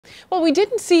Well, we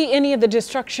didn't see any of the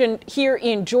destruction here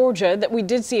in Georgia that we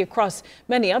did see across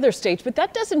many other states, but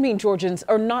that doesn't mean Georgians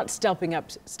are not stepping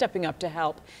up to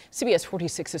help. CBS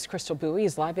 46's Crystal Bowie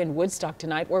is live in Woodstock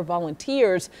tonight, where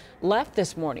volunteers left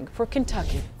this morning for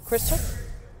Kentucky. Crystal?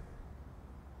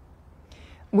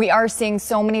 We are seeing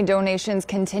so many donations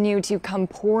continue to come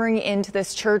pouring into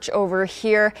this church over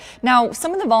here. Now,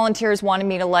 some of the volunteers wanted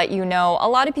me to let you know, a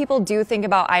lot of people do think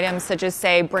about items such as,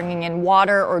 say, bringing in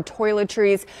water or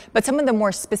toiletries, but some of the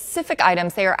more specific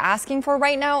items they are asking for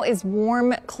right now is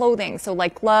warm clothing. So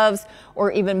like gloves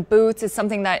or even boots is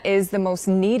something that is the most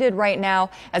needed right now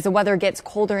as the weather gets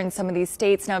colder in some of these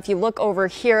states. Now, if you look over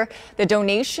here, the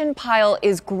donation pile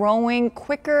is growing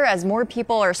quicker as more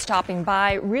people are stopping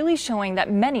by, really showing that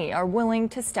many are willing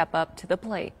to step up to the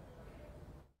plate.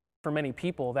 For many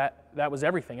people, that was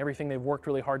everything they've worked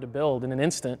really hard to build. In an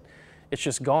instant, it's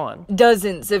just gone.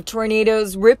 Dozens of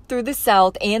tornadoes ripped through the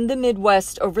South and the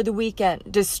Midwest over the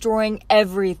weekend, destroying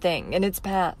everything in its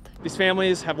path. These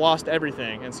families have lost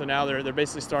everything, and so now they're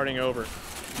basically starting over.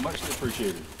 Much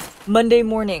appreciated. Monday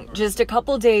morning, just a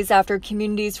couple days after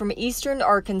communities from eastern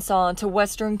Arkansas to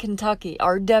western Kentucky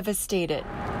are devastated.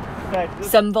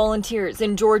 Some volunteers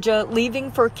in Georgia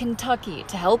leaving for Kentucky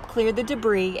to help clear the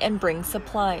debris and bring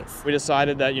supplies. We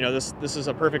decided that, this is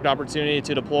a perfect opportunity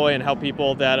to deploy and help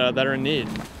people that are in need.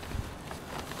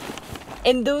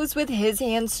 And those with His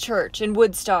Hands Church in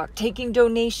Woodstock taking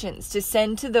donations to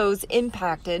send to those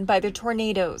impacted by the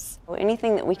tornadoes.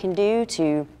 Anything that we can do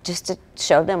to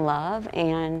show them love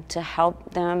and to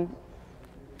help them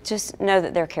just know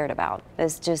that they're cared about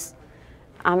is just,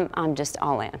 I'm just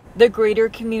all in. The greater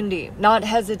community not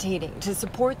hesitating to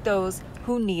support those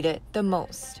who need it the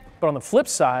most. But on the flip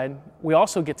side, we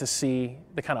also get to see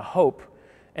the kind of hope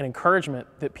and encouragement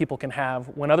that people can have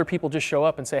when other people just show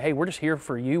up and say, hey, we're just here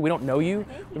for you. We don't know you.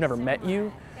 We've never met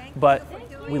you, but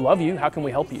we love you. How can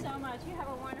we help you?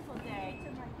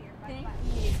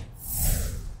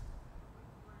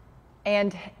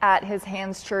 And at His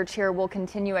Hands Church here, we'll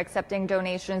continue accepting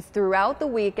donations throughout the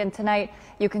week. And tonight,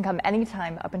 you can come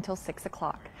anytime up until 6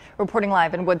 o'clock. Reporting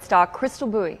live in Woodstock, Crystal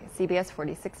Bowie, CBS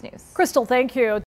 46 News. Crystal, thank you.